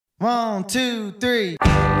1, 2, 3.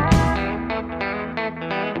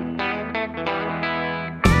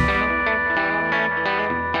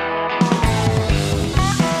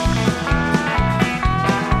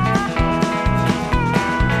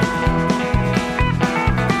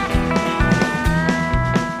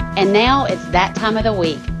 And now it's that time of the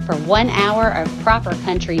week for 1 hour of proper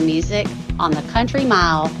country music on the Country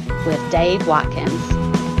Mile with Dave Watkins.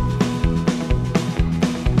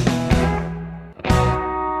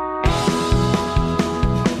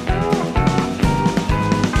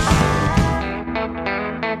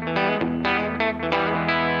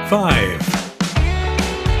 Five,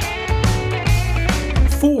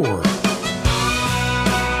 4, 3,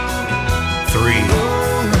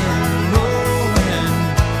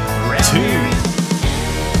 2,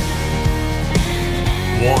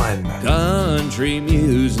 1. Country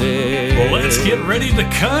music. Well, let's get ready to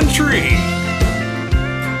country.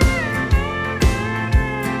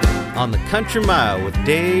 On the Country Mile with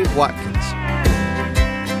Dave Watkins.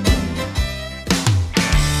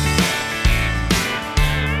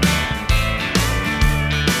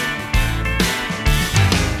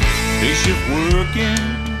 Day shift working,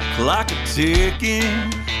 clock a ticking.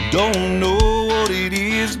 Don't know what it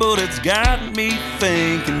is, but it's got me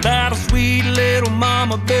thinking about a sweet little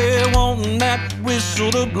mama bear wanting that whistle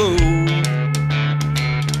to blow.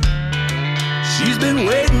 She's been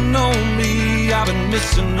waiting on me, I've been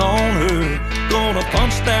missing on her. Gonna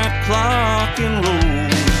punch that clock and roll.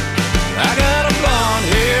 I got a blonde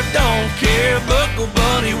hair, don't care, buckle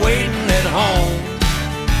bunny waiting at home.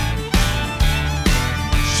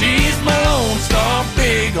 She's my Lone Star,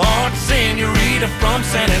 big heart senorita from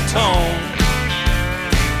San Antone.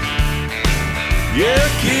 Yeah,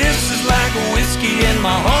 kiss is like a whiskey and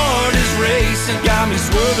my heart is racing. Got me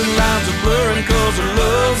swerving, lines are blurring cause her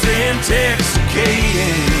love's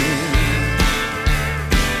intoxicating.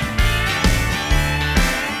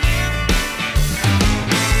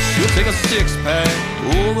 She'll take a six-pack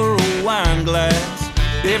over a wine glass.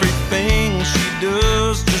 Everything she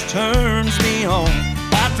does just turns me on.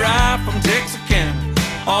 I drive from Texarkana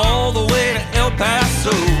all the way to El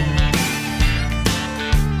Paso.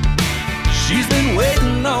 She's been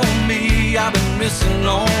waiting on me, I've been missing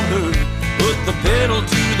on her. Put the pedal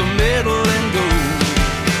to the metal and go.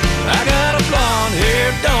 I got a blonde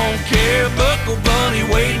hair, don't care, buckle bunny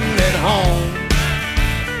waiting at home.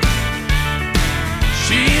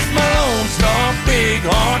 She's my Lone Star, big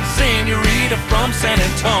heart senorita from San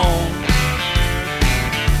Antone.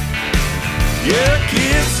 Yeah,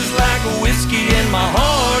 kiss is like a whiskey and my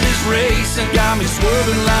heart is racing. Got me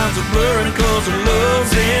swerving, lines are blurring cause her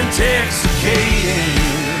love's intoxicating.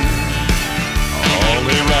 All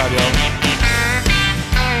day right, y'all.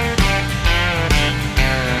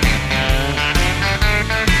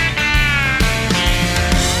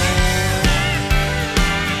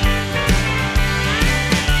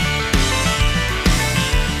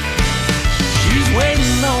 She's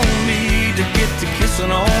waiting on me to get to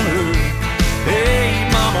kissing on her. Hey,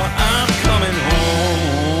 mama, I'm coming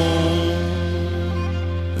home.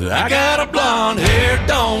 I got a blonde hair,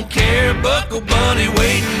 don't care, buckle bunny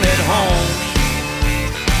waiting at home.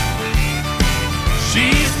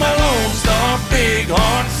 She's my Lone Star, big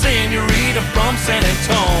heart senorita from San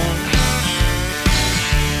Antone.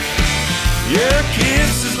 Yeah,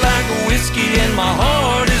 kiss is like a whiskey and my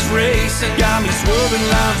heart is racing. Got me swerving,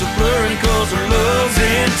 lines are blurring cause her love's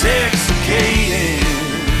intoxicating.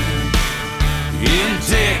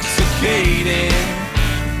 Intoxicating,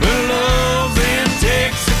 her love's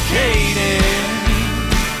intoxicating,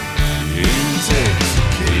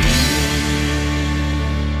 intoxicating.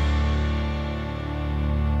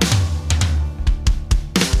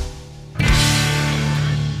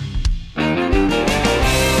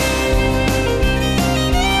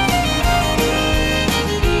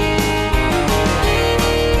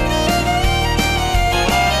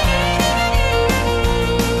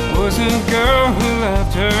 Was a girl who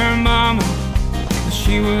loved her mama when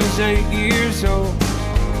she was 8 years old.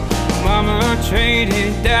 Mama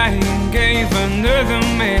traded daddy and gave another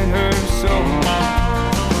man her soul.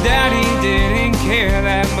 Daddy didn't care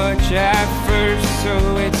that much at first,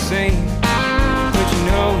 so it seemed. But you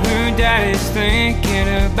know who daddy's thinking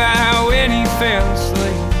about when he fell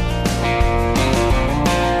asleep.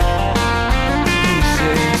 He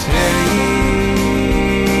says,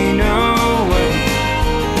 hey, no way,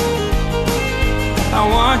 I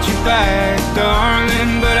want you back,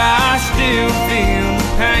 darling, but I still feel the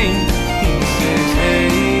pain. He says,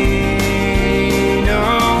 hey, no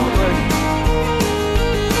way,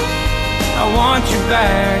 I want you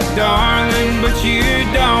back, darling, but you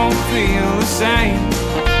don't feel the same.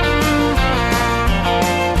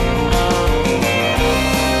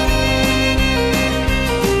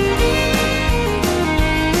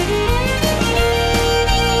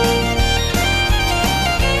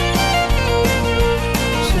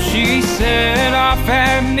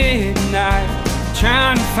 at midnight,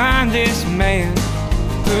 trying to find this man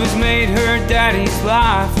who's made her daddy's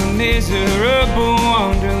life a miserable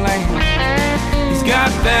wonderland. He's got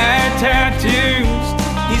bad tattoos,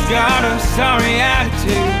 he's got a sorry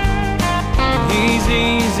attitude. He's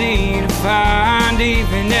easy to find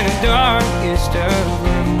even in the darkest of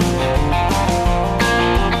rooms.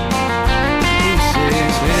 He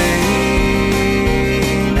says, hey,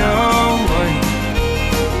 no way,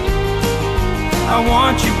 I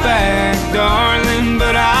want you back, darling,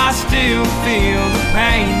 but I still feel the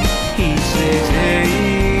pain. He says,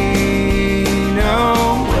 hey,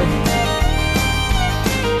 no way,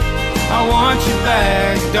 I want you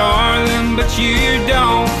back, darling, but you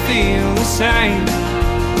don't feel the same.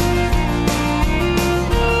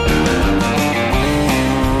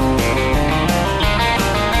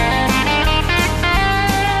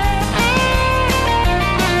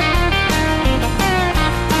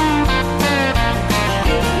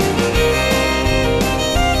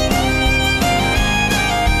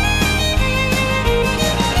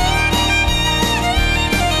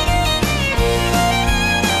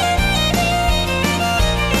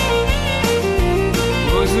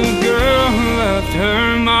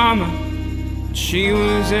 Her mama, she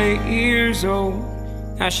was 8 years old.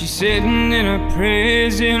 Now she's sitting in a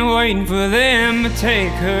prison waiting for them to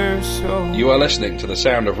take her soul. You are listening to the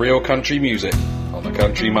sound of real country music on the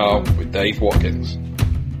Country Mile with Dave Watkins.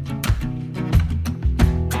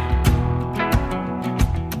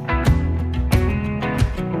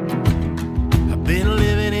 I've been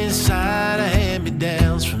living inside of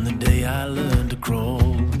hand-me-downs from the day I learned to crawl.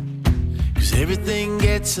 Everything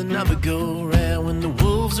gets another go-round when the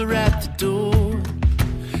wolves are at the door.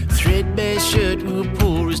 Threadbare shirt we were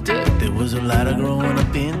poor as dirt, there was a lot of growing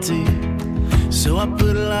up into. So I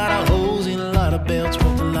put a lot of holes in a lot of belts,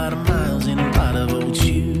 walked a lot of miles in a lot of old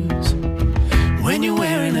shoes. When you're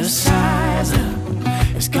wearing a size up,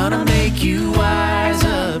 it's gonna make you wise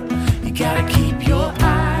up. You gotta keep your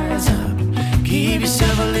eyes up, give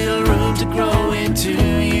yourself a little room to grow into.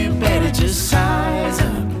 You better just size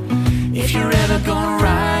up if you're ever gonna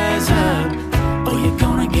rise up, or you're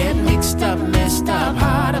gonna get mixed up, messed up,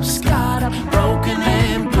 hard up, scarred up, broken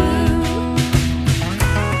and blue.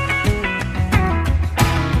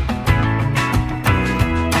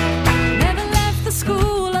 Never left the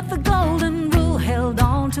school of the golden rule, held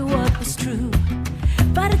on to what was true.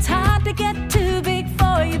 But it's hard to get too big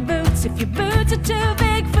for your boots if your boots are too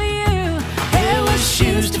big for you. There were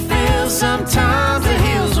shoes to fill, sometimes the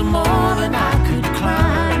hills were more than I could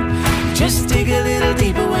climb. Just dig a little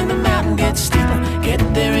deeper when the mountain gets steeper. Get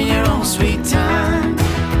there in your own sweet time.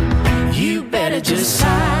 You better just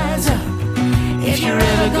size up if you're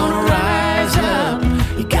ever gonna rise up.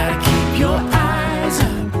 You gotta keep your eyes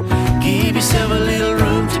up, give yourself a little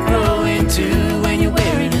room to grow into. When you're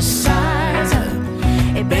wearing a size up,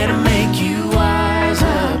 it better make you wise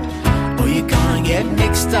up, or you're gonna get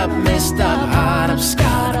mixed up, messed up, hard up,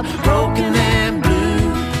 scarred up, broken and blue.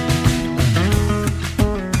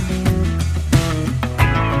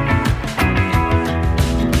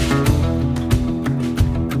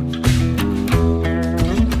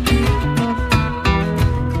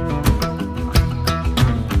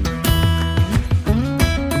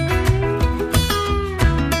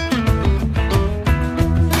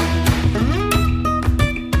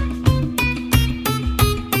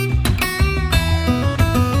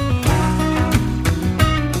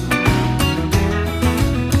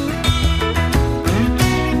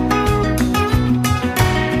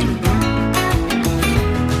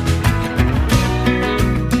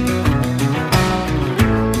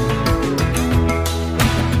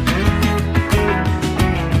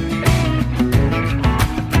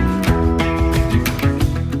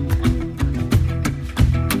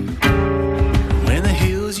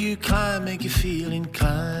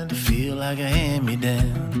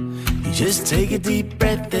 Take a deep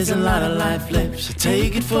breath, there's a lot of life left, so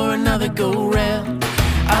take it for another go-round.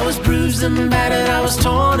 I was bruised and battered, I was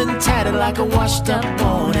torn and tattered like a washed up,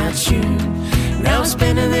 worn out shoe. Now I'm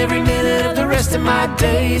spending every minute of the rest of my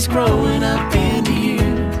days growing up into you.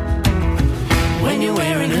 When you're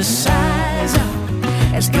wearing a size up,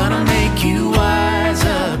 it's gonna make you wise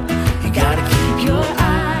up. You gotta keep your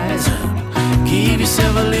eyes up, give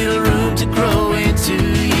yourself a little room to grow into.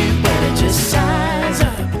 You better just size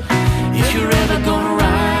up if you're ever gonna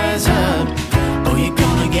rise up, or you're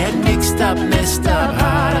gonna get mixed up, messed up,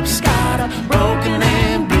 hard up, scarred up, broken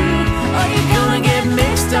and blue. Or you're gonna get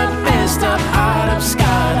mixed up, messed up, hard up,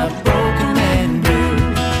 scarred up, broken and blue.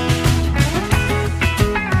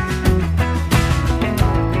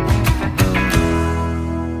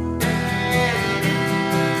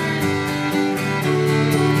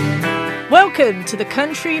 Welcome to the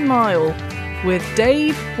Country Mile with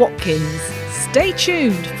Dave Watkins. Stay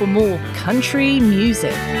tuned for more country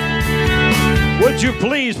music. Would you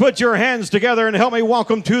please put your hands together and help me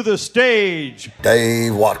welcome to the stage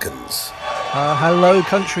Dave Watkins. Hello,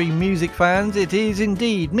 country music fans. It is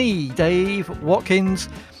indeed me, Dave Watkins,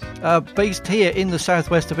 based here in the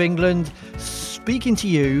southwest of England, speaking to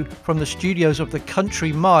you from the studios of the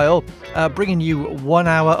Country Mile, bringing you 1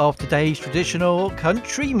 hour of today's traditional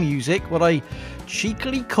country music, what I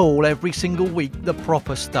cheekily call every single week the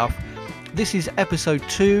proper stuff. This is episode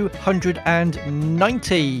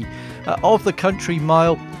 290 of the Country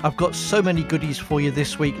Mile. I've got so many goodies for you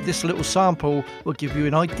this week. This little sample will give you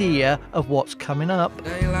an idea of what's coming up.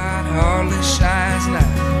 Daylight hardly shines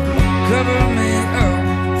now. Cover me up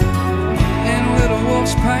in little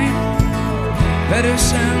wolf's paint.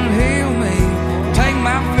 Medicine heal me, take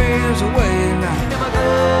my fears away now. I'm a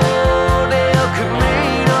good El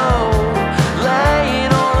Camino,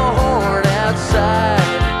 laying on a horn outside.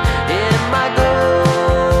 In my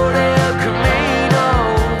good El Camino,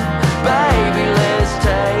 baby, let's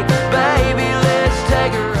take a ride.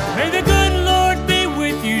 May the good Lord be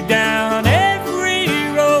with you down every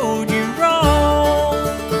road you roam.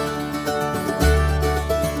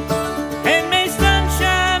 And may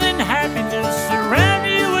sunshine and happiness surround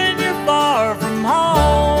you when you're far from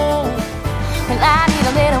home. Well, I need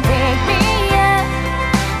a little pick me up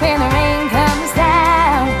when the rain comes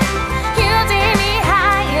down. You take me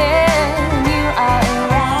higher, you are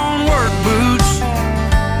around. Work boots,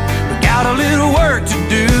 we got a little work to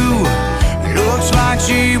do. Looks like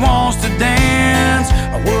she wants to dance.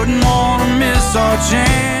 I wouldn't want to miss our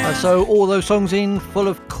chance. So all those songs in full,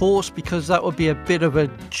 of course, because that would be a bit of a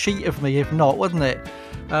cheat of me if not, wouldn't it?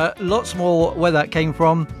 Lots more where that came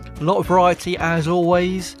from. A lot of variety as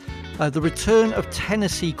always. The return of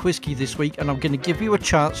Tennessee Whiskey this week, and I'm going to give you a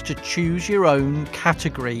chance to choose your own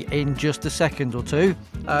category in just a second or two.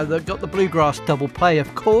 They've got the Bluegrass double play,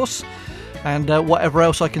 of course, and whatever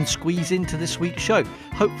else I can squeeze into this week's show.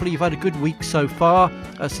 Hopefully you've had a good week so far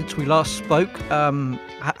since we last spoke.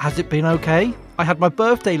 Has it been okay? I had my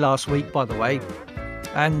birthday last week, by the way,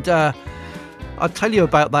 and I'll tell you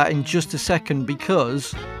about that in just a second,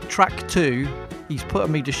 because track 2, he's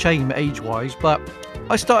putting me to shame age-wise, but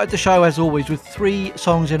I started the show as always with 3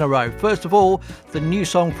 songs in a row. First of all, the new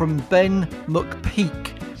song from Ben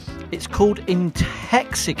McPeak. It's called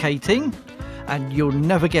Intoxicating, and you'll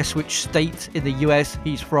never guess which state in the US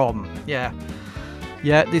he's from. Yeah,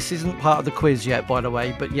 this isn't part of the quiz yet, by the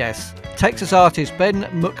way, but yes. Texas artist Ben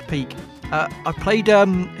McPeak. I've played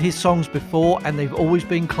his songs before, and they've always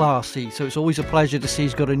been classy, so it's always a pleasure to see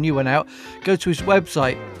he's got a new one out. Go to his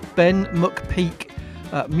website,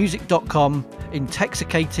 benmcpeakmusic.com.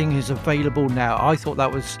 Intoxicating is available now. I thought that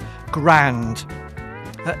was grand.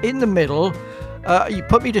 In the middle, you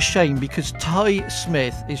put me to shame because Ty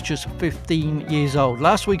Smith is just 15 years old.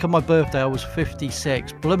 Last week on my birthday I was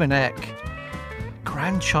 56. Bloomin' heck.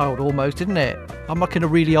 Grandchild almost, isn't it? I'm like a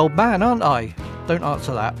really old man, aren't I? Don't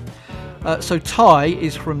answer that. So Ty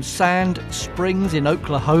is from Sand Springs in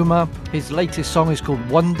Oklahoma. His latest song is called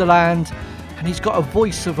Wonderland, and he's got a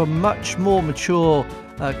voice of a much more mature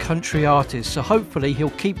country artist, so hopefully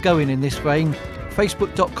he'll keep going in this vein.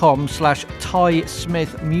 Facebook.com/Ty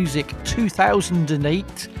Smith Music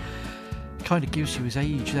 2008. Kind of gives you his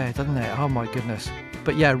age there, doesn't it? Oh my goodness.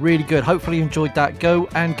 But yeah, really good. Hopefully you enjoyed that. Go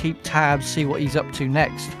and keep tabs, see what he's up to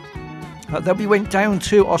next. Then we went down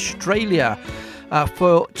to Australia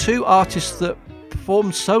for 2 artists that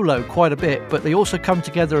perform solo quite a bit, but they also come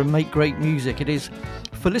together and make great music. It is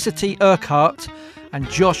Felicity Urquhart and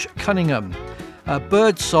Josh Cunningham.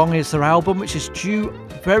 Birdsong is their album, which is due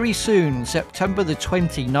very soon, September the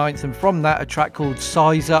 29th, and from that a track called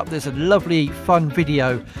Size Up. There's a lovely fun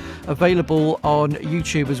video available on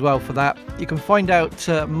YouTube as well for that. You can find out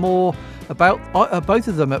more about both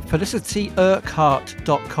of them at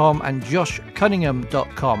felicityurquhart.com and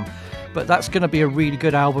joshcunningham.com. But that's going to be a really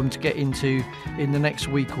good album to get into in the next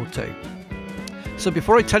week or two. So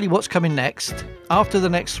before I tell you what's coming next, after the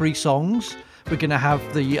next 3 songs, we're going to have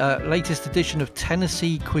the latest edition of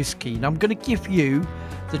Tennessee Whiskey. And I'm going to give you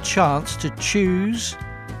the chance to choose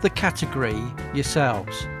the category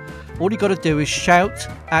yourselves. All you got to do is shout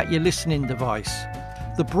at your listening device.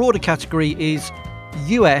 The broader category is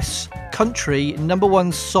US country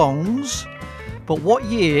 #1 songs, but what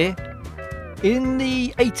year in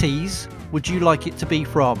the 80s would you like it to be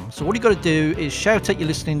from? So all you got to do is shout at your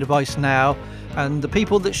listening device now, and the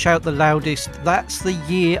people that shout the loudest, that's the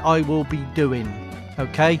year I will be doing.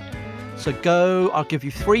 Okay, so go. I'll give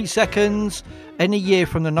you 3 seconds. Any year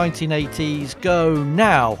from the 1980s. Go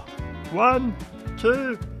now. 1,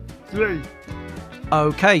 2, 3.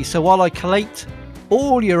 Okay, so while I collate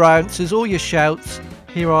all your answers, all your shouts,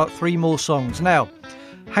 here are 3 more songs. Now,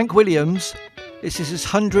 Hank Williams, this is his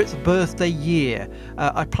 100th birthday year.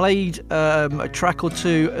 I played a track or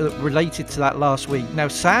two related to that last week. Now,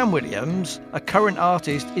 Sam Williams, a current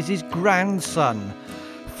artist, is his grandson,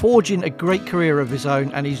 forging a great career of his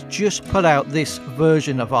own, and he's just put out this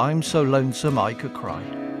version of I'm So Lonesome I Could Cry.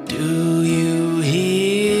 Do you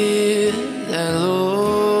hear that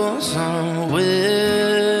lonesome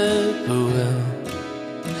whippoorwill?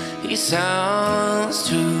 He sounds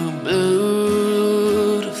too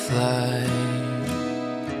blue to fly.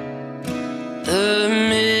 The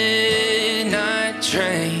midnight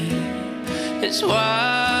train is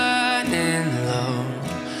winding low.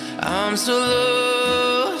 I'm so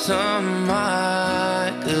lonesome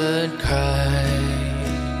I could cry.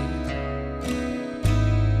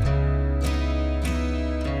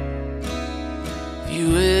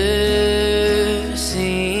 You ever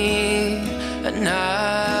seen a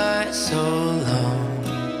night so long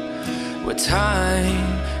where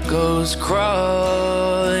time goes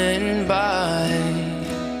crawling by?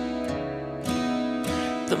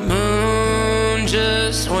 The moon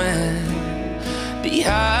just went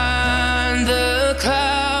behind the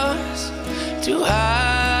clouds to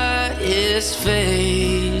hide its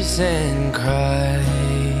face and cry.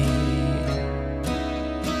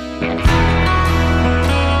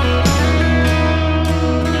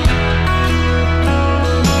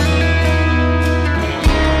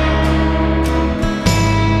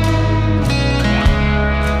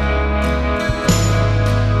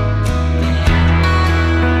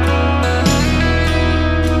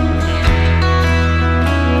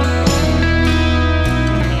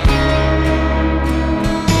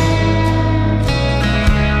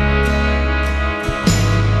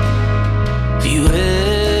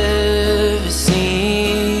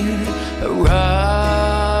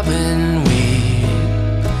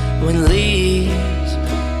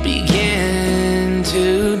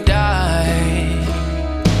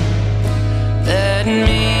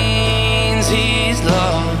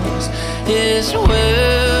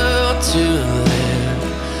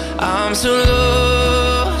 I'm so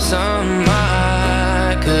lonesome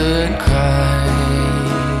I could cry.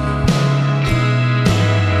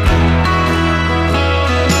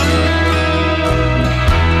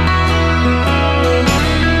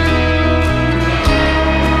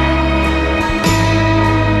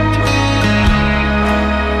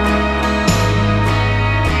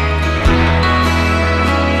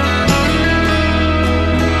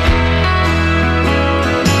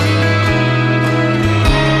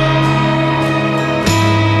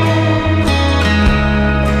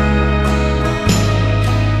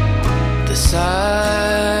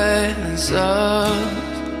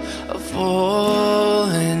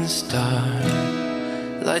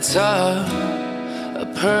 Up a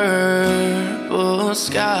purple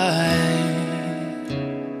sky,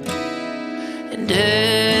 and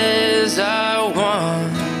as I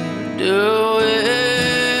wonder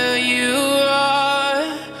where you are,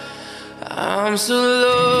 I'm so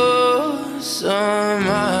lonesome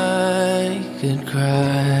I could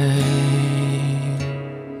cry.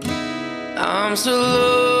 I'm so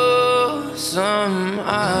lonesome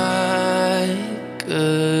I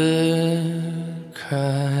could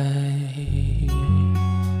cry.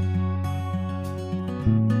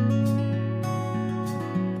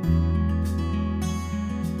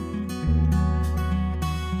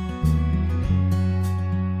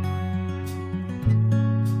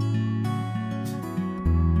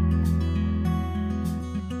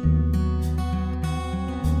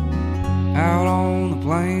 Out on the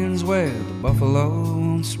plains where the buffalo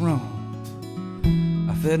once roamed,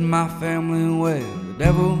 I fed my family where the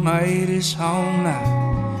devil made his home.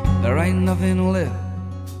 Now there ain't nothing left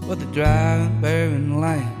but the dry and barren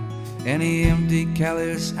land and the empty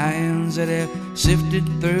callous hands that have sifted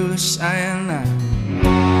through the sand. Now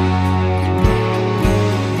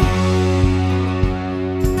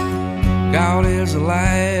God is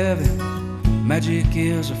alive and magic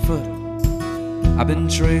is afoot. I've been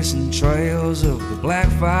tracing trails of the black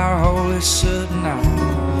fire, holy soot. Now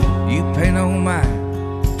you pay no mind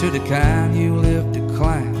to the kind you live to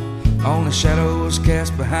climb. On the shadows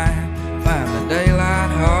cast behind, find the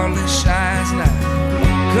daylight hardly shines. Now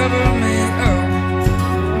cover me up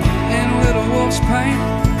in little wolf's paint,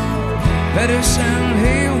 medicine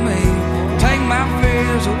heal me, take my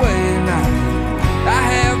fears away. Now I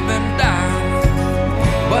have been down,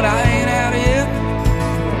 but I ain't out yet.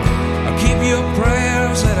 Keep your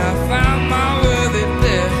prayers that I found my worthy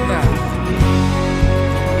death now.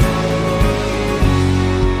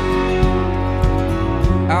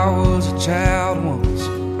 I was a child once,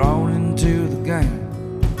 thrown into the game.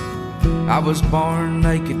 I was born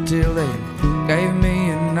naked till they gave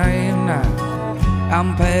me a name. Now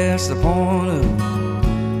I'm past the point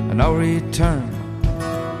of no return.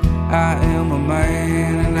 I am a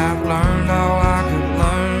man and I've learned all I could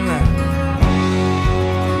learn now.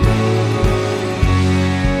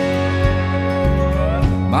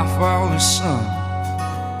 My father's son,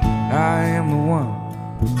 I am the one.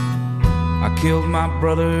 I killed my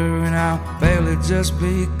brother and I barely just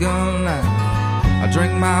begun. I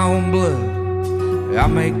drink my own blood, I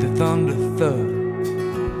make the thunder thud.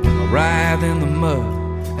 I writhe in the mud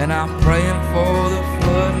and I'm praying for the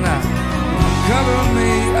flood now. Cover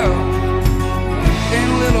me up in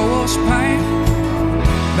little wolf's pain.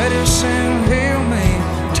 Medicine heal me,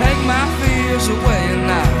 take my fears away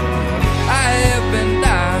now. I have been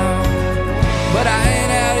down, but I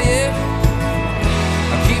ain't out yet.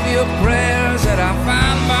 I keep your prayers that I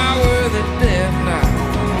find my worthy death now.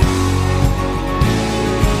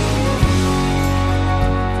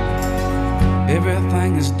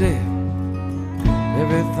 Everything is dead.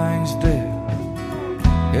 Everything's dead.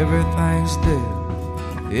 Everything's dead.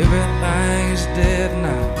 Everything's dead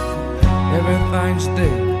now. Everything's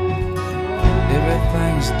dead.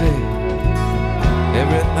 Everything's dead.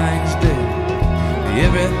 Everything's dead.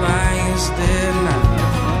 Everything's dead now.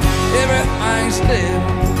 Everything's dead.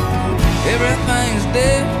 Everything's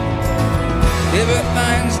dead.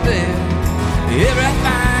 Everything's dead.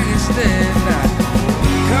 Everything's dead now.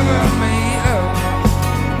 Cover me up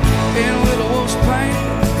in little wolf's pain.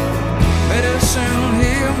 Medicine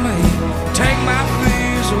heal me, take my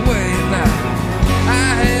fears away now.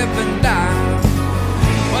 I have been dying,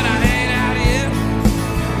 but I ain't out yet.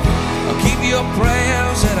 I'll keep your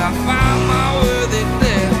prayers that I find my worthy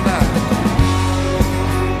death now.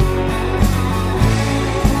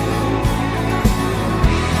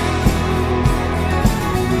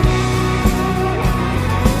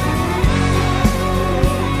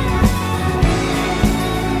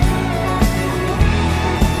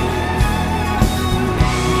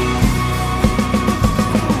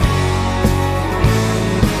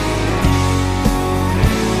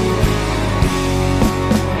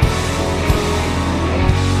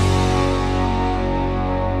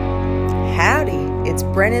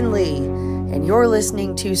 Brennan Lee, and you're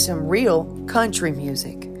listening to some real country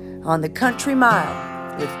music on the Country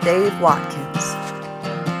Mile with Dave Watkins.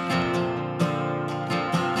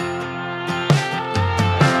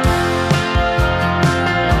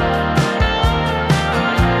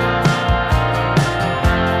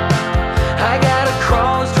 I got a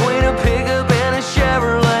cross between a pickup and a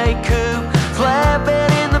Chevrolet coupe,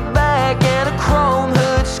 flatbed in the back and a chrome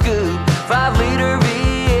hood scoop, 5-liter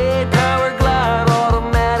V8 power glide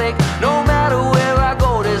automatic. No matter where I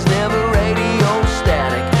go, there's never radio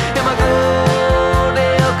static. In my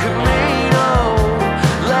Goldale Camino,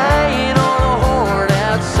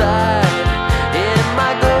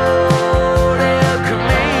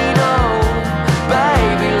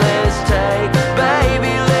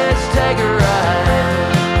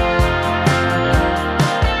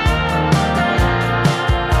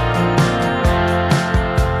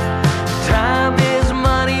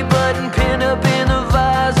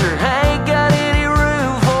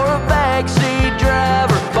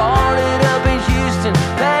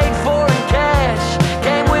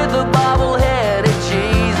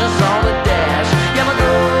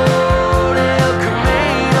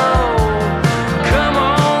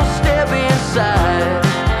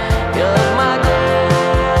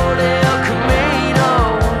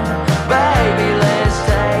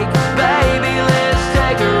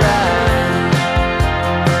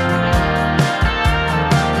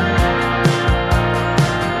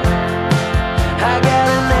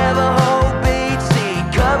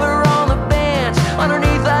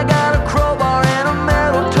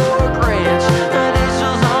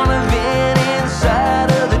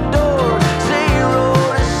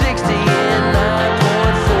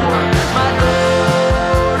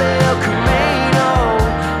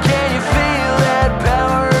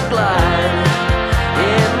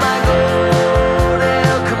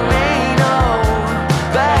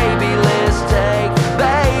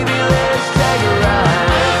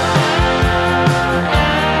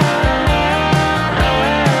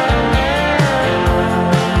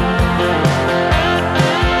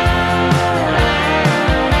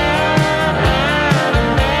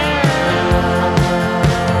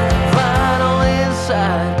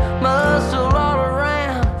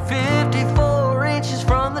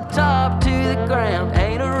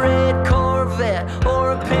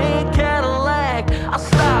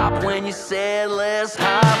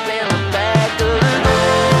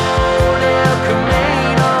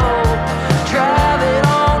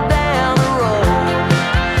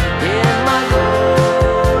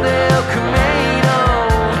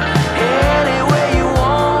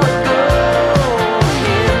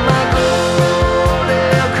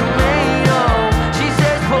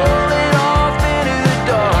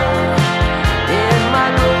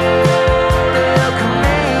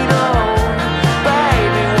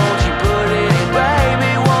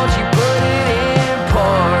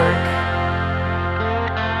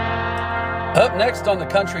 Up next on the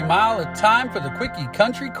Country Mile, it's time for the Quickie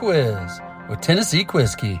Country Quiz with Tennessee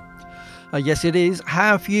Whiskey. Yes, it is.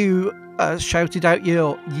 Have you shouted out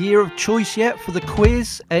your year of choice yet for the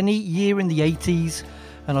quiz? Any year in the 80s?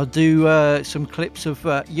 And I'll do some clips of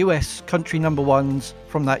US country number ones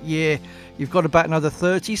from that year. You've got about another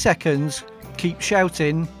 30 seconds. Keep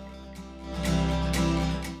shouting.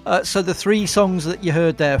 So the three songs that you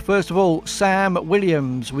heard there. First of all, Sam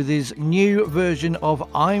Williams with his new version of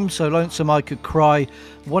I'm So Lonesome I Could Cry,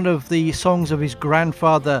 one of the songs of his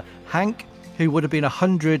grandfather Hank, who would have been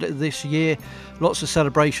 100 this year. Lots of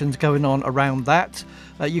celebrations going on around that.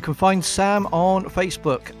 You can find Sam on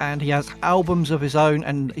Facebook, and he has albums of his own,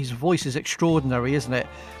 and his voice is extraordinary, isn't it?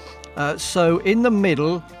 So in the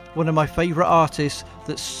middle, one of my favourite artists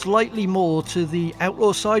that's slightly more to the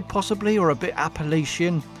outlaw side possibly, or a bit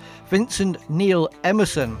Appalachian, Vincent Neil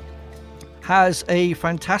Emerson, has a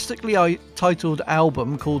fantastically titled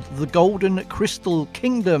album called The Golden Crystal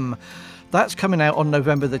Kingdom. That's coming out on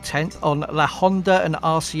November the 10th on La Honda and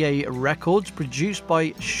RCA Records, produced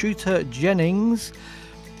by Shooter Jennings.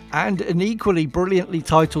 And an equally brilliantly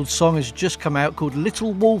titled song has just come out called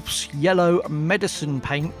Little Wolf's Yellow Medicine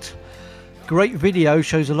Paint. Great video,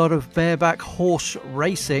 shows a lot of bareback horse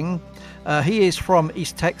racing. He is from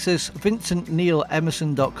East Texas,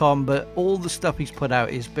 VincentNeilEmerson.com, but all the stuff he's put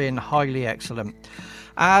out has been highly excellent.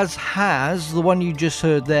 As has the one you just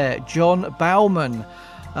heard there, John Bauman,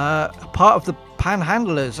 part of the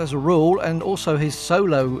Panhandlers as a rule, and also his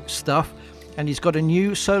solo stuff. And he's got a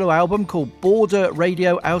new solo album called Border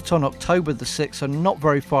Radio out on October the 6th, so not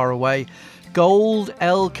very far away. Gold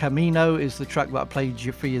El Camino is the track that I played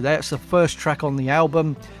for you there. It's the first track on the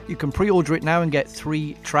album. You can pre-order it now and get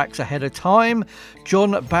 3 tracks ahead of time.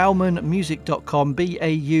 JohnBaumanMusic.com,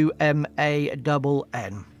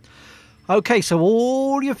 BAUMANN. Okay, so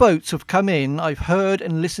all your votes have come in. I've heard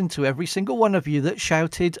and listened to every single one of you that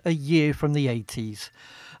shouted a year from the 80s.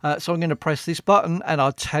 So I'm going to press this button and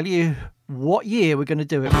I'll tell you what year we're going to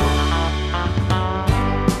do it for.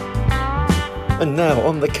 And now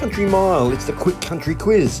on the Country Mile, it's the Quick Country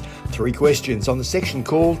Quiz. 3 questions on the section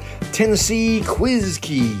called Tennessee Quiz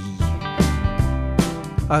Key.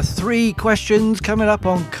 3 questions coming up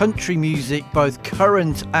on country music, both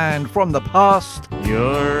current and from the past.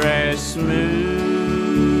 You're as smooth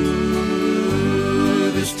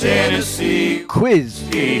as Tennessee Quiz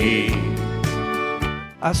Key.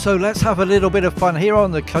 So let's have a little bit of fun here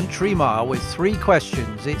on the Country Mile with 3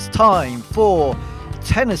 questions. It's time for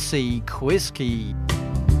Tennessee Quiz Key.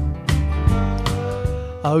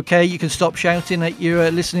 Okay, you can stop shouting at your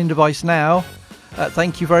listening device now.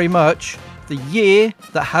 Thank you very much. The year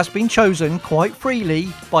that has been chosen quite freely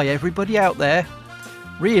by everybody out there,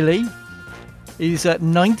 really, is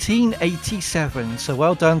 1987. So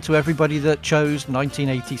well done to everybody that chose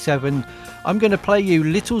 1987. I'm going to play you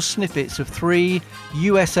little snippets of 3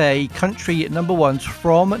 USA country number ones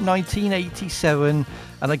from 1987,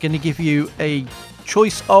 and I'm going to give you a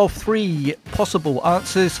choice of 3 possible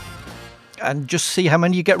answers and just see how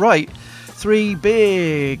many you get right. 3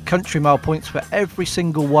 big Country Mile points for every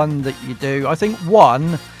single one that you do. I think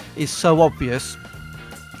 1 is so obvious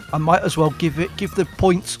I might as well give the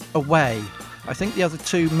points away. I think the other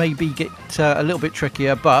 2 maybe get a little bit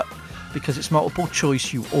trickier, but because it's multiple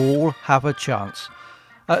choice, you all have a chance.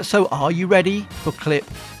 So are you ready for clip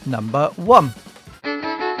number 1?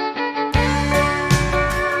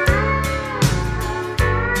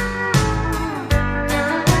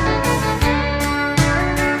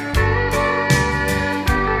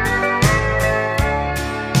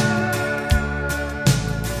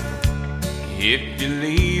 If you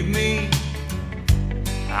leave me,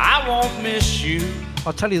 I won't miss you.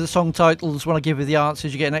 I'll tell you the song titles when I give you the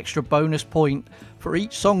answers. You get an extra bonus point for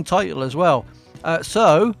each song title as well.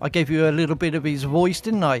 So I gave you a little bit of his voice,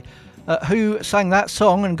 didn't I? Who sang that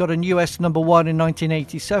song and got a US number 1 in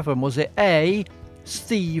 1987? Was it A,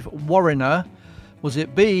 Steve Wariner? Was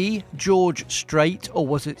it B, George Strait? Or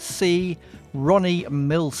was it C, Ronnie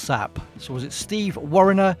Milsap? So was it Steve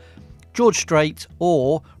Wariner, George Strait,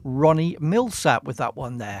 or Ronnie Milsap with that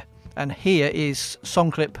one there? And here is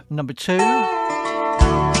song clip number 2.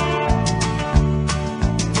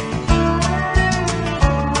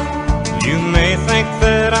 You may think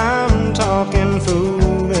that I'm talking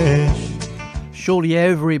foolish. Surely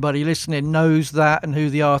everybody listening knows that and who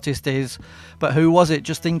the artist is. But who was it,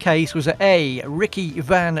 just in case? Was it A, Ricky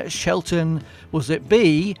Van Shelton? Was it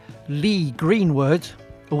B, Lee Greenwood?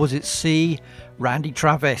 Or was it C, Randy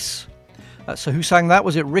Travis? So who sang that?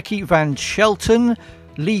 Was it Ricky Van Shelton,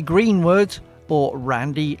 Lee Greenwood, or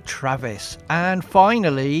Randy Travis? And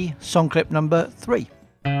finally, song clip number 3.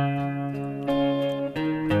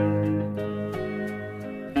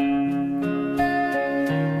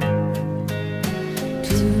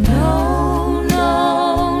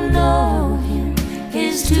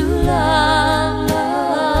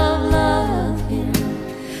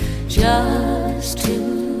 Just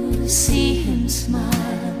to see him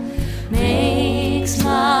smile makes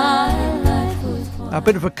my life worthwhile. A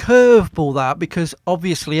bit of a curveball that, because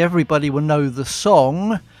obviously everybody will know the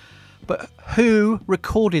song, but who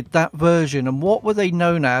recorded that version and what were they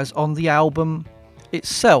known as on the album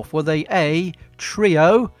itself? Were they A,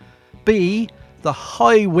 Trio, B, the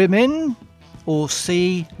Highwomen, or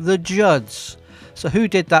C, the Judds? So who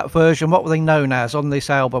did that version? What were they known as on this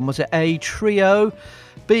album? Was it A, Trio,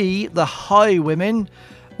 B, the Highwomen,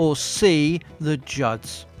 or C, the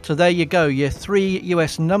Judds? So there you go, your 3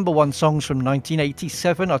 US #1 songs from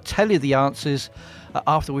 1987. I'll tell you the answers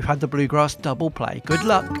after we've had the Bluegrass double play. Good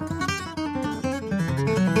luck.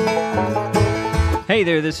 Hey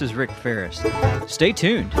there, this is Rick Ferris. Stay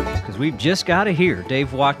tuned, because we've just got to hear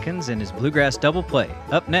Dave Watkins and his Bluegrass double play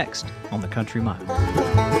up next on the Country Mile.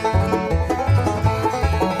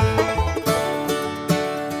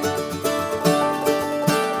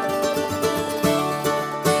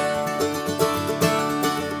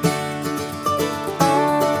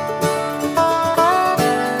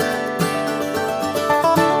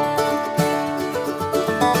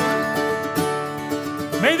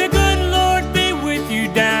 May the good Lord be with you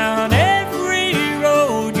down every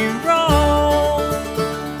road you roam.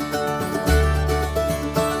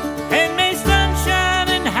 And may sunshine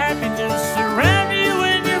and happiness surround you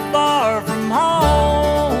when you're far from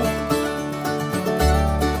home.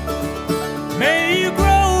 May you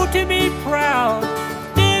grow to be proud,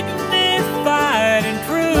 dignified and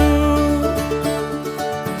true,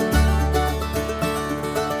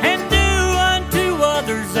 and do unto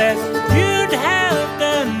others as you'd have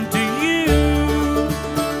done to you.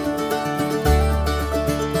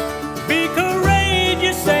 Be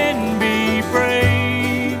courageous and be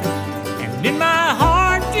brave, and in my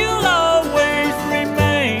heart you'll always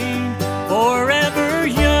remain forever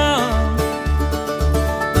young,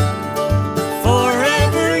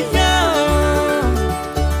 forever young.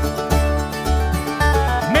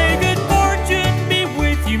 May good fortune be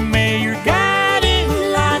with you, may your guiding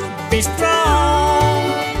light be strong.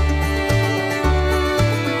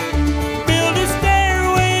 Build a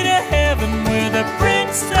stairway to heaven with a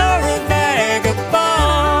prince or a vagabond.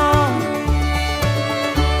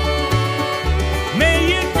 May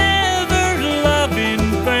you never love in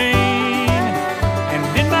vain, and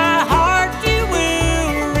in my heart you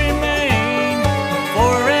will remain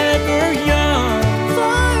forever young,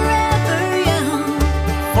 forever young,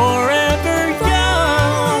 forever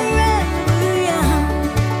young,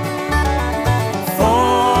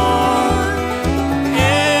 forever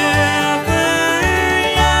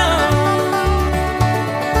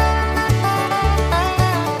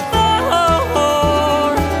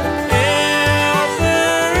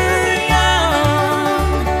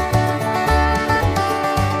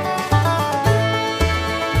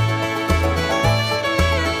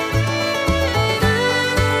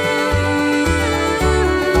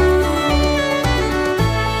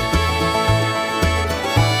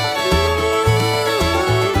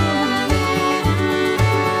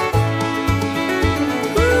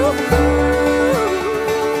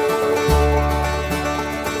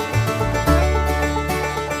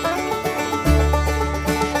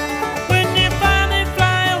when you finally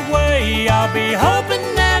fly away, I'll be hoping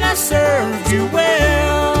that I served you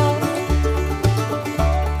well.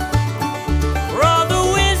 For all the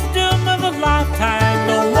wisdom of a lifetime,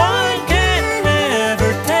 no one can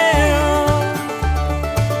ever tell.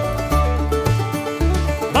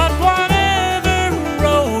 But whatever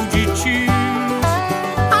road you choose,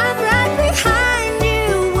 I'm right behind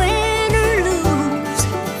you, win or lose.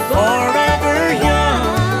 Forever young,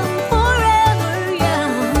 forever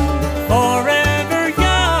young, forever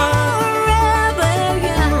young, forever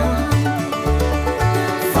young,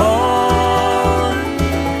 forever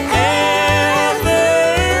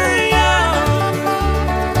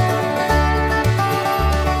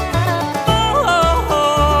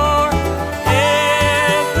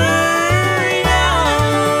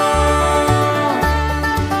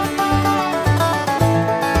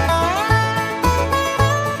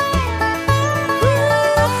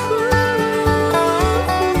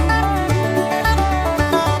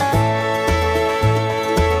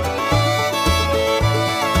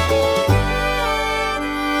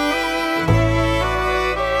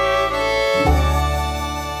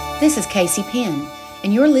This is Casey Penn,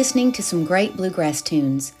 and you're listening to some great bluegrass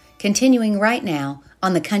tunes, continuing right now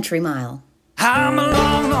on the Country Mile. I'm a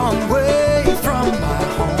long, long way from my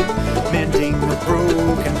home, mending a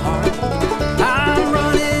broken heart. I'm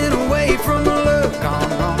running away from the love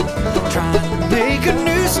gone wrong, trying to make a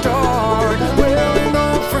new start. Well, an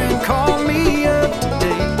old friend called me up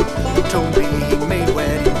today, told me he made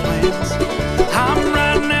wedding plans.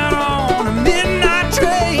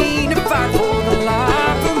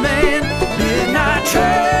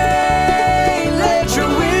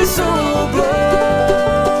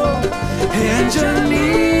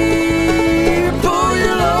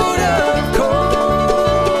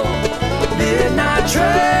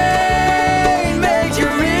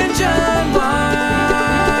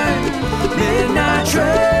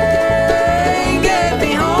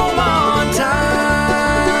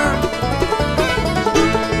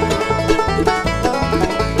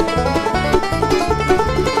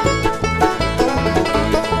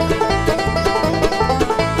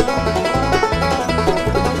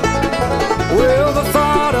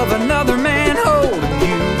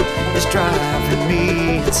 driving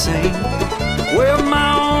me insane. Well,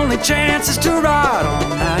 my only chance is to ride all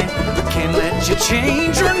night. I can't let you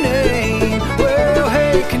change your name. Well,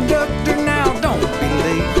 hey, conductor, now don't be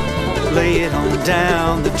late. Lay it on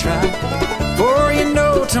down the track. For you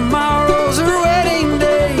know tomorrow's her wedding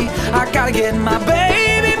day. I gotta get my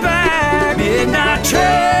baby back. Midnight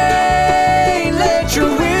train, let your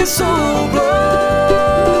whistle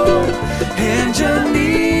blow. Engineer,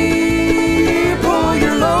 pull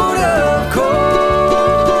your load of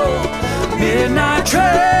coal. Midnight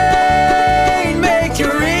train, make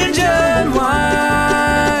your engine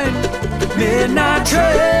whine. Midnight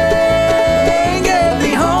train, get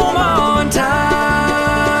me home on time.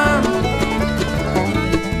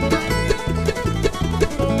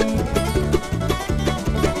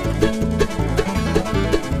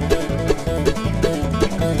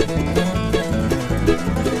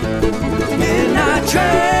 Midnight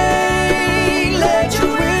train, let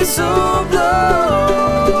your whistle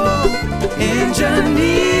blow.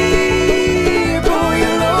 Engineer, pull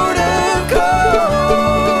your load of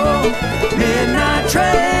coal. Midnight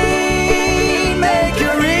train, make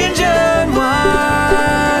your engine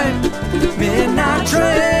whine. Midnight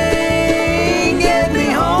train, get me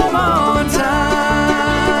home on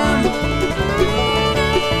time.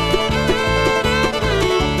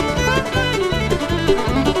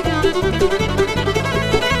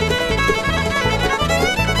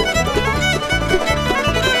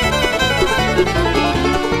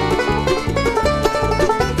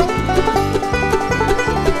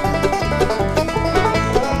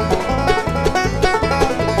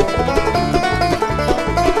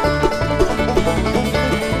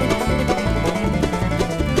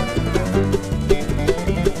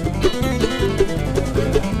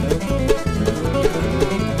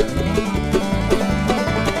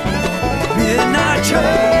 Midnight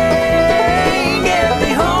train, get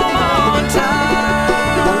me home on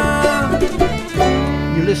time.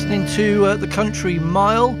 You're listening to The Country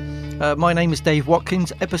Mile. My name is Dave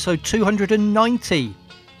Watkins, episode 290.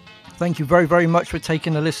 Thank you very, very much for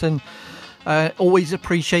taking a listen. Always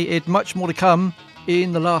appreciated. Much more to come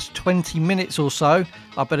in the last 20 minutes or so.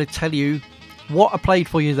 I better tell you what I played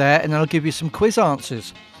for you there, and then I'll give you some quiz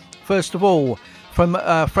answers. First of all, from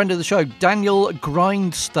a friend of the show, Daniel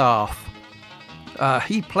Grindstaff.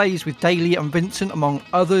 He plays with Daly and Vincent, among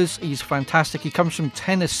others. He's fantastic. He comes from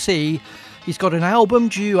Tennessee. He's got an album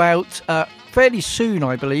due out fairly soon,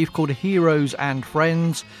 I believe, called Heroes and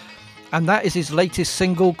Friends. And that is his latest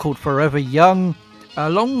single called Forever Young,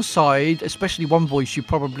 alongside, especially one voice you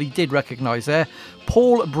probably did recognise there,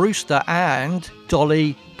 Paul Brewster and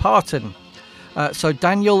Dolly Parton. So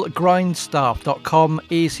DanielGrindstaff.com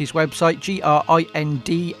is his website,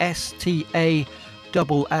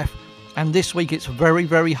 GRINDSTAFF. And this week it's very,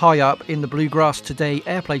 very high up in the Bluegrass Today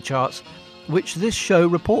airplay charts, which this show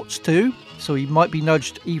reports to, so he might be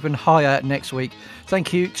nudged even higher next week.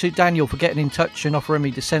 Thank you to Daniel for getting in touch and offering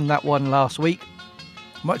me to send that one last week.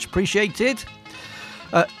 Much appreciated.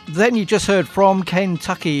 Then you just heard from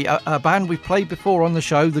Kentucky, a band we've played before on the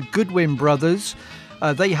show, the Goodwin Brothers.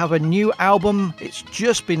 They have a new album. It's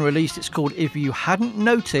just been released. It's called If You Hadn't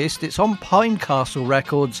Noticed. It's on Pinecastle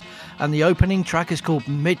Records, and the opening track is called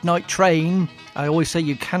Midnight Train. I always say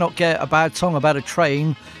you cannot get a bad song about a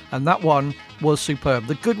train, and that one was superb.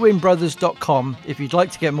 TheGoodwinBrothers.com if you'd like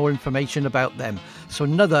to get more information about them. So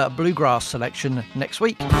another bluegrass selection next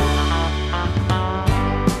week.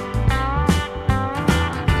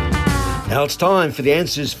 Now it's time for the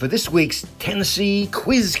answers for this week's Tennessee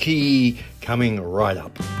Quiz Key, coming right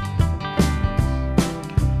up.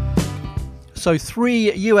 So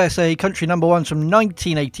 3 USA country number ones from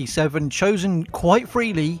 1987, chosen quite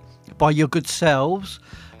freely by your good selves.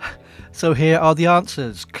 So here are the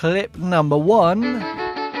answers. Clip number 1.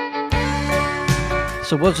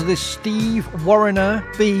 So was this Steve Wariner,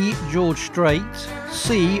 B. George Strait,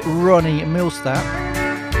 C. Ronnie Milsap?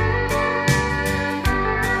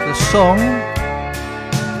 The song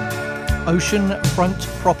Oceanfront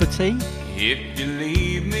Property. If you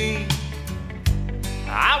leave me,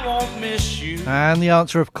 I won't miss you. And the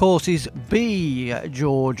answer, of course, is B.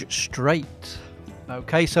 George Strait.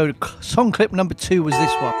 Okay, so song clip number 2 was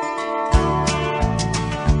this one.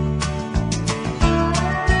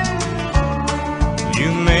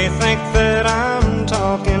 You may think that I'm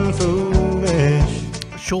talking foolish.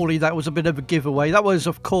 Surely that was a bit of a giveaway. That was,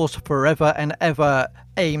 of course, Forever and Ever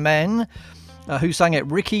Amen. Who sang it?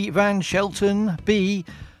 Ricky Van Shelton, B.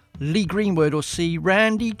 Lee Greenwood, or C.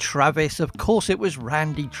 Randy Travis. Of course it was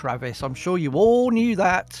Randy Travis. I'm sure you all knew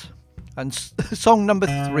that. And song number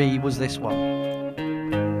 3 was this one.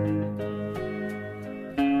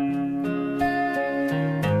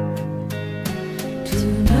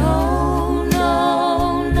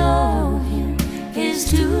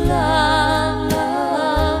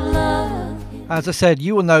 As I said,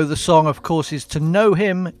 you will know the song, of course, is To Know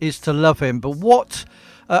Him is to Love Him. But what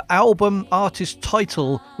album artist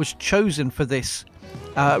title was chosen for this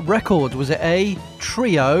record? Was it A,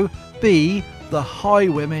 Trio, B, The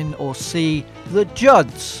Highwomen, or C, The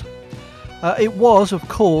Judds? It was, of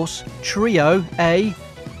course, Trio. A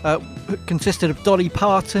consisted of Dolly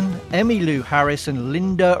Parton, Emmylou Harris and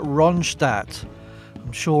Linda Ronstadt.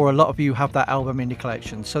 I'm sure a lot of you have that album in your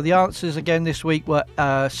collection. So the answers again this week were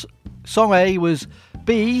Song A was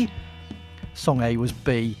B. Song A was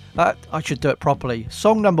B. I should do it properly.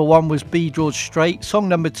 Song number 1 was B, George Strait. Song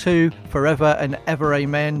number 2, Forever and Ever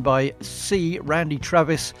Amen by C, Randy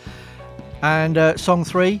Travis. And song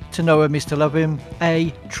 3, To Know Him is to Love Him,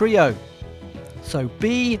 A, Trio. So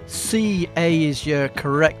B, C, A is your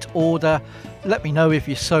correct order. Let me know if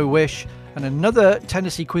you so wish. And another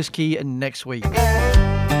Tennessee quiz key next week.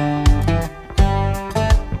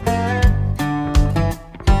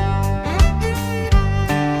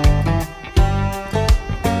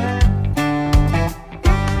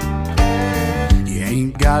 You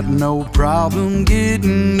ain't got no problem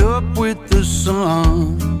getting up with the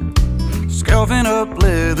sun, scuffing up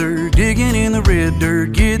leather, digging in the red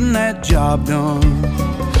dirt, getting that job done.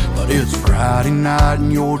 But it's Friday night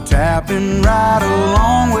and you're tapping right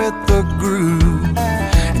along with the groove.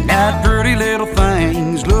 And that pretty little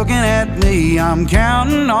thing's looking at me, I'm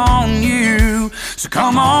counting on you. So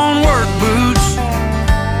come on, work boots,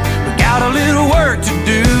 we got a little work to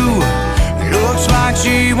do. Looks like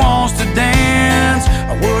she wants to dance,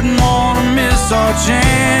 I wouldn't want to miss our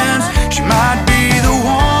chance. She might be the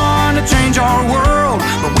one to change our world,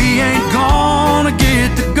 but we ain't gonna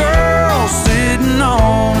get the girl sitting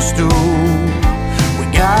on a stool. We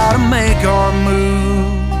gotta make our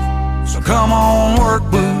move, so come on, work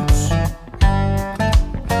boots.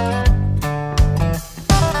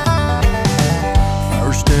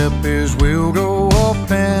 First step is we'll go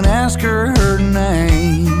up and ask her her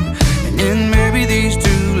name, and then maybe these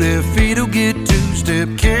 2 left feet will get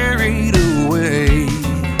 2-step carried away.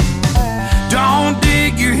 Don't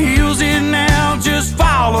dig your heels in now, just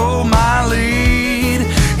follow my lead.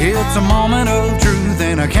 It's a moment of truth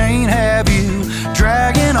and I can't have you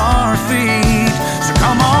dragging our feet. So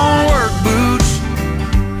come on, work boots,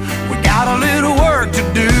 we got a little work to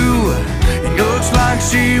do. It looks like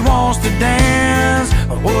she wants to dance,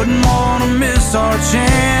 I wouldn't want to miss our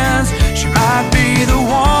chance. She might be the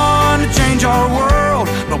one to change our world,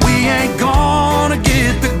 but we ain't gonna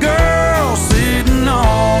get the girl sitting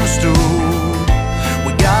on a stool.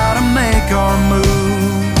 We gotta make our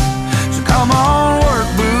move, so come on, work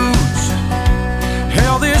boots.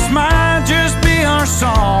 Hell, this might just be our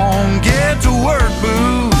song. Get to work,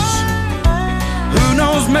 boots. Who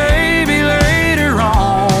knows, maybe later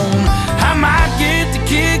on I might get to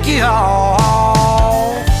kick you off.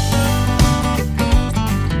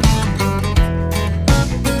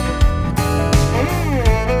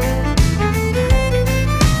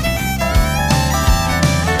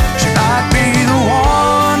 She might be the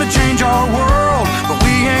one to change our world, but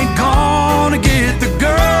we ain't gonna get the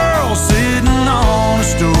girl sitting on a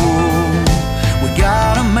stool. We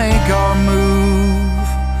gotta make our move,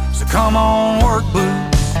 so come on, work boots.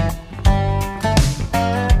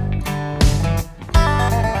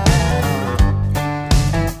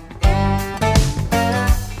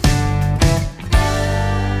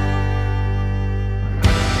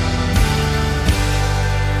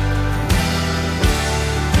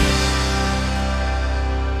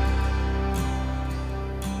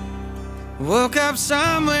 Woke up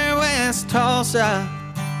somewhere west Tulsa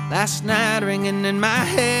last night, ringing in my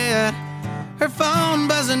head. Her phone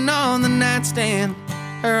buzzing on the nightstand,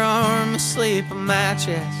 her arm asleep on my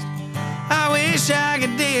chest. I wish I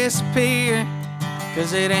could disappear,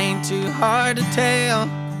 'cause it ain't too hard to tell.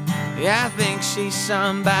 Yeah, I think she's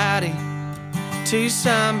somebody to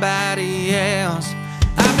somebody else.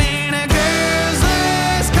 I've been a girl's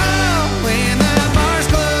last call when the bar's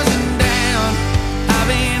closing down. I've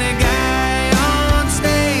been a guy on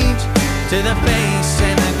stage to the face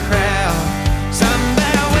in the crowd. Something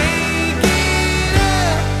about waking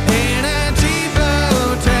up in a cheap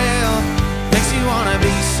hotel makes you wanna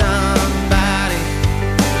be somebody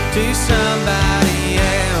to somebody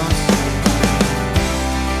else.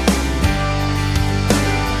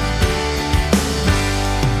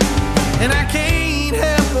 And I can't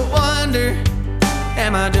help but wonder,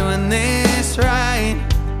 am I doing this right?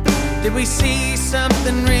 Did we see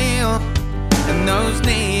something real in those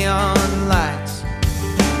neon lights?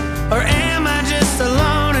 Or am I just a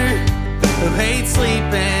loner who hates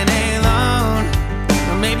sleeping alone?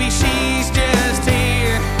 Or maybe she's just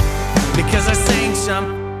here because I sang some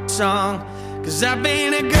song. 'Cause I've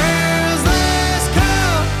been a girl's love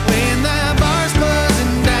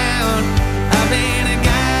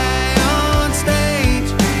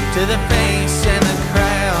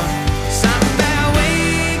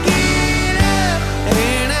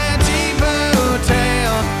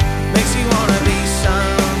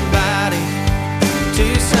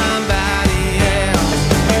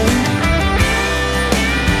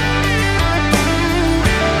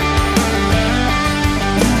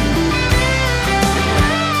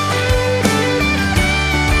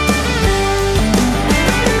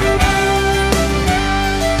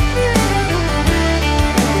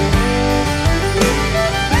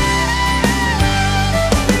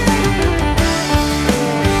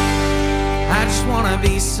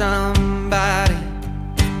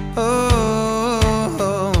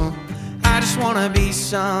just wanna be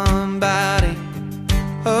somebody.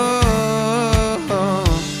 Oh,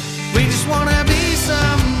 we just wanna be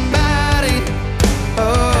somebody.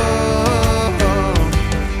 Oh,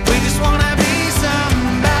 we just wanna be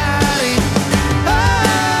somebody.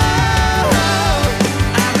 Oh,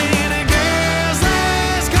 I've been a girl's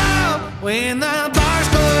last call when the bar's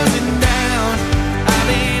closing down. I've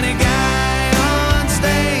been a guy on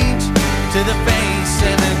stage to the face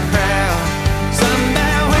in the crowd.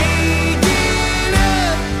 Somehow waking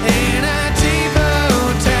up in a cheap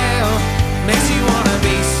hotel makes you wanna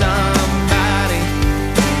be somebody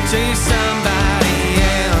to somebody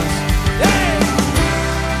else. Hey!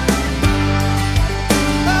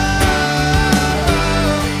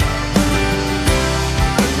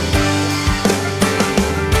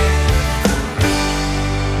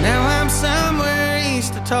 Now I'm somewhere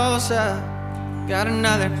east of Tulsa, got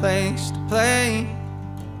another place to play.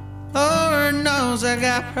 Lord knows I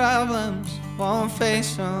got problems, won't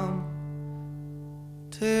face them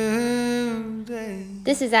today.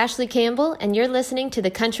 This is Ashley Campbell, and you're listening to The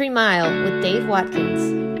Country Mile with Dave Watkins.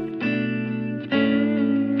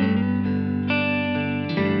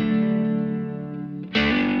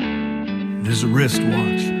 There's a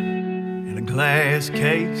wristwatch in a glass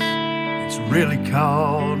case. It's really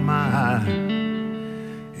caught my eye.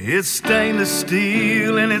 It's stainless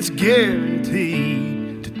steel and it's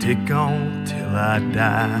guaranteed to tick on till I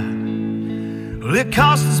die. Well, it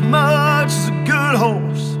costs as much as a good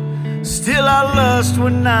horse. Still I lust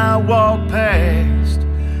when I walk past.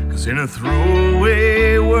 'Cause in a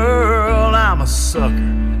throwaway world I'm a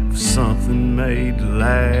sucker for something made to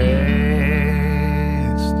last.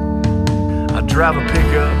 I drive a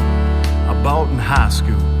pickup I bought in high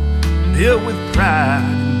school, built with pride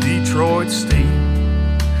in Detroit steel.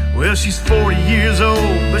 Well, she's 40 years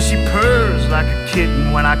old, but she purrs like a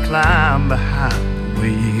kitten when I climb behind the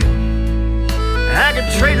wheel. I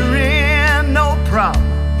could trade her in, no problem,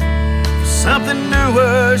 for something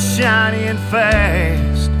newer, shiny and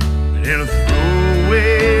fast. But in a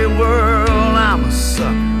throwaway world, I'm a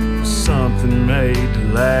sucker for something made to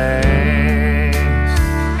last.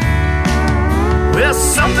 Well,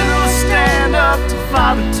 something will stand up to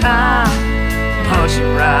Father Time, punch it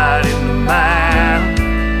right in the mouth.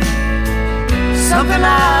 Something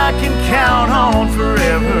I can count on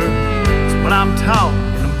forever is what I'm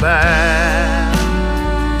talking about.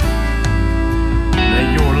 Now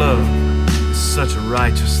your love is such a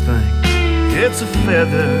righteous thing. It's a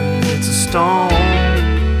feather, it's a stone.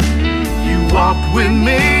 You walked with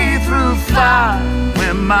me through fire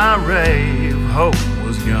when my ray of hope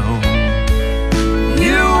was gone.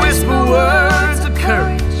 You whisper words of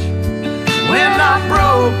courage when I'm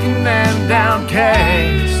broken and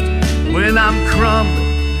downcast. When I'm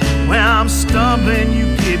crumbling, when I'm stumbling,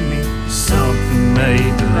 you give me something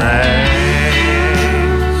made to last.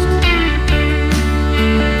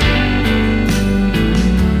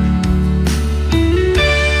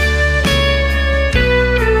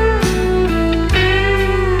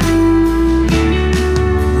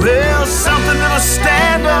 Well, something that'll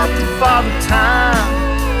stand up to Father Time,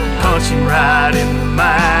 punch him right in the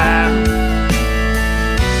mouth.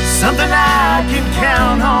 Something I can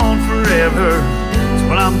count on forever is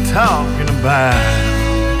what I'm talking about.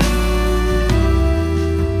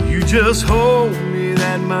 You just hold me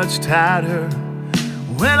that much tighter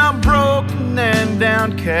when I'm broken and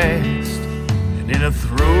downcast. And in a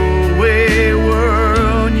throwaway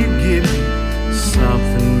world, you give me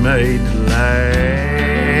something made to last.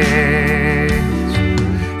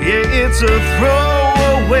 Yeah, it's a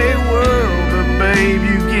throwaway world, but babe,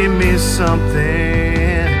 you give me something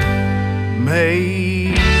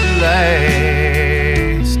made to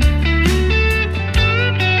last.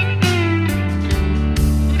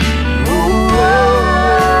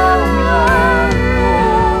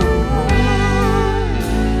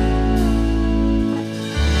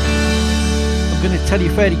 I'm going to tell you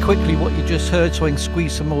fairly quickly what you just heard so I can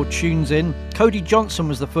squeeze some more tunes in. Cody Johnson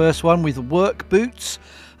was the first one with Work Boots,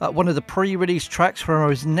 one of the pre-release tracks from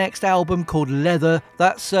his next album called Leather.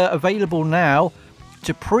 That's available now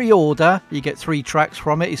to pre-order. You get 3 tracks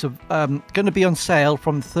from it. It's going to be on sale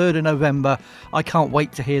from 3rd of November. I can't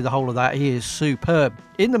wait to hear the whole of that. He is superb.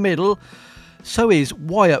 In the middle, so is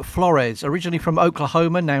Wyatt Flores, originally from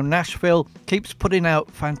Oklahoma, now Nashville, keeps putting out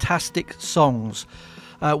fantastic songs.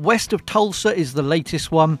 West of Tulsa is the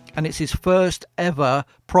latest one, and it's his first ever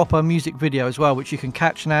proper music video as well, which you can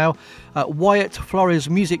catch now.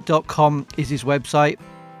 WyattFloresMusic.com is his website.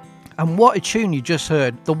 And what a tune you just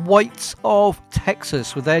heard. The Whites of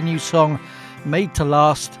Texas with their new song, Made to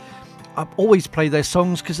Last. I always play their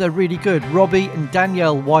songs because they're really good. Robbie and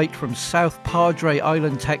Danielle White from South Padre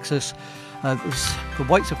Island, Texas. It's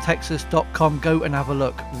thewhitesoftexas.com. Go and have a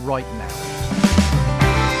look right now.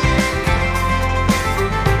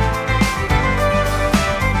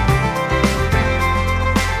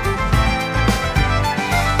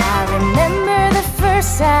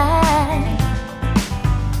 Time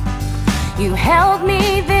you held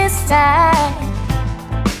me this time,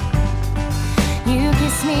 you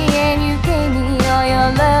kissed me and you gave me all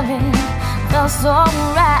your loving, felt so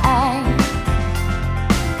right.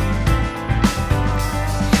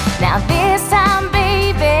 Now this time,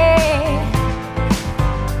 baby,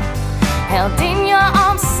 held in your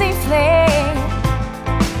arms safely,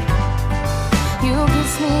 you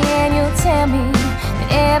kiss me and you tell me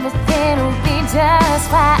everything will be just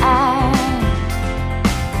fine.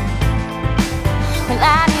 Well,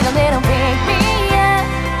 I need a little pick me up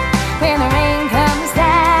when the rain comes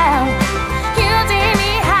down. You take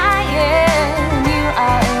me higher when you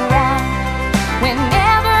are around.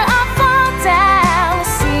 Whenever I fall down, I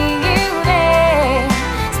see you there.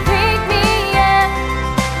 So pick me up,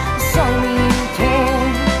 show me you care.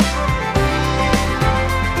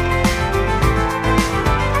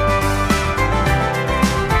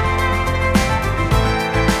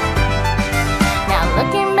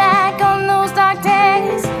 Looking back on those dark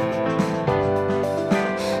days,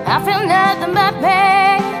 I feel nothing but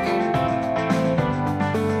pain.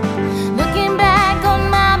 Looking back on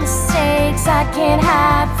my mistakes, I can't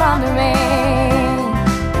hide from the rain.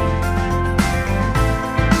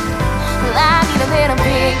 Well, I need a little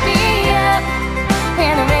pick me up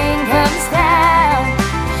when the rain comes down.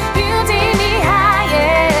 You take me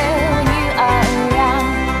higher when you are around.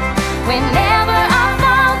 Whenever I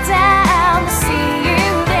fall down, I see you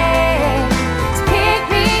there. So pick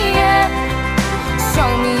me up, show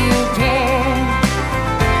me you care.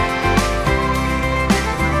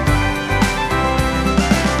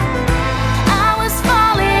 I was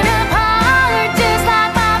falling apart just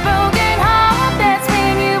like my broken heart. That's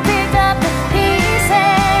when you picked up the pieces.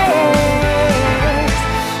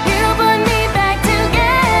 You put me back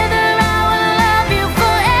together. I will love you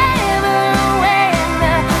forever. When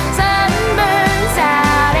the sun burns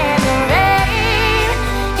out and the rain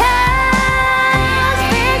comes,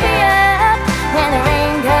 pick me up when the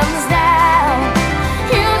rain comes down.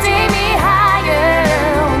 You take me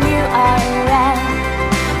higher when you are around.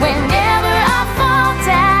 Whenever I fall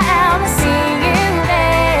down, I see you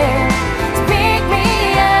there. So pick me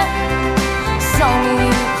up, show me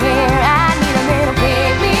you care. I need a little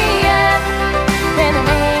pick me up when the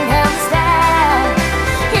rain comes down.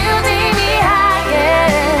 You take me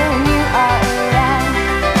higher when you are around.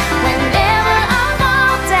 Whenever I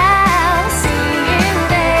fall down, I see you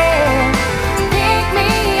there. So pick me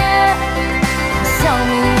up, show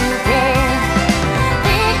me you care.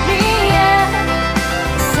 Pick me up,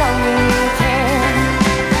 show me you care.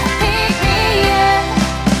 Pick me up,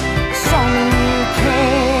 show me you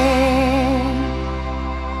care.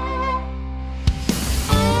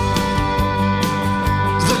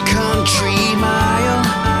 The Country Mile.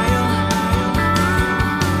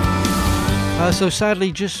 So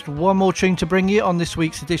sadly, just one more tune to bring you on this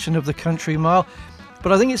week's edition of the Country Mile,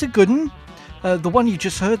 but I think it's a good one. The one you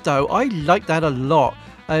just heard, though, I like that a lot,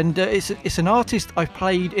 and it's an artist I've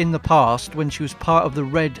played in the past when she was part of the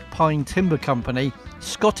Red Pine Timber Company.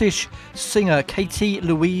 Scottish singer Katie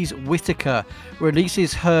Louise Whittaker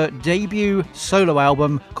releases her debut solo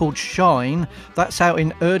album called Shine. That's out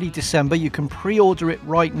in early December. You can pre-order it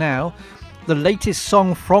right now. The latest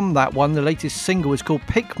song from that one, the latest single, is called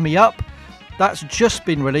Pick Me Up. That's just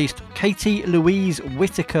been released.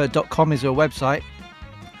 KatieLouiseWhitaker.com is her website.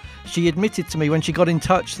 She admitted to me when she got in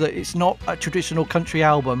touch that it's not a traditional country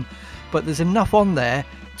album, but there's enough on there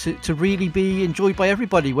to really be enjoyed by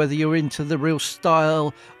everybody, whether you're into the real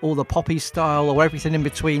style or the poppy style or everything in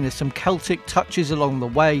between. There's some Celtic touches along the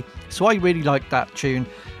way. So I really like that tune,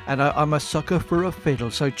 and I'm a sucker for a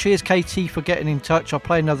fiddle. So cheers, Katie, for getting in touch. I'll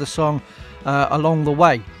play another song along the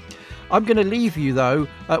way. I'm going to leave you, though,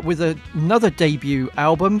 with another debut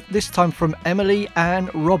album, this time from Emily Ann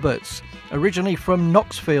Roberts. Originally from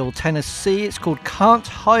Knoxville, Tennessee, it's called Can't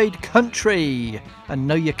Hide Country. And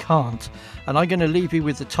no, you can't. And I'm going to leave you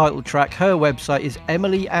with the title track. Her website is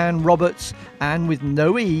Emily Ann Roberts, and with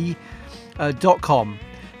no e.com.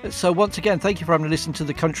 So once again, thank you for having to listen to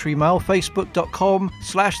The Country Mile.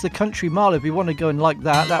 Facebook.com/The Country Mile. If you want to go and like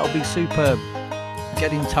that, that'll be superb.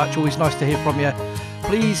 Get in touch. Always nice to hear from you.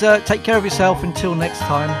 Please take care of yourself until next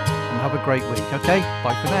time, and have a great week, okay?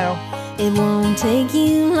 Bye for now. It won't take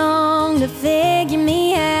you long to figure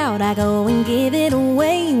me out. I go and give it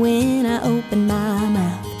away when I open my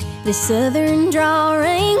mouth. The southern drawl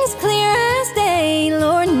rings clear as day. way.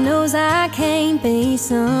 Lord knows I can't be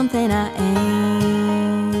something I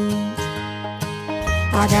ain't.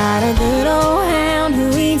 I got a good old hound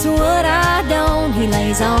who eats what I don't. He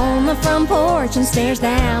lays on the front porch and stares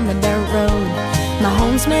down the dirt road. My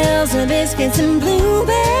home smells of biscuits and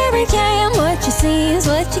blueberry jam. What you see is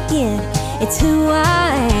what you get. It's who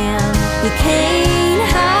I am. You can't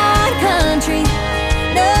hide country.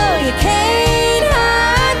 No, you can't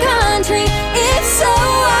hide country. It's so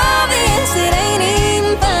obvious it ain't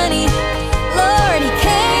even funny. Lord, you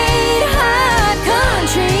can't hide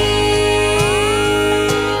country.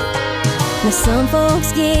 Now some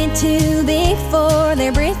folks get too big for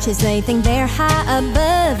their britches. They think they're high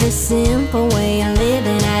above this simple way of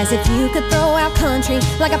living, as if you could throw out country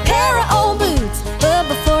like a pair of old boots. But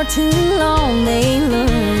before too long they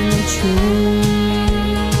learn the truth.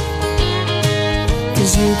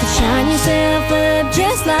 'Cause you could shine yourself up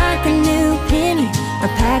just like a new penny, or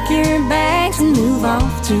pack your bags and move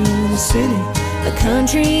off to the city. The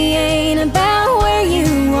country ain't about where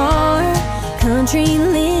you are. Country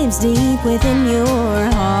lives deep within your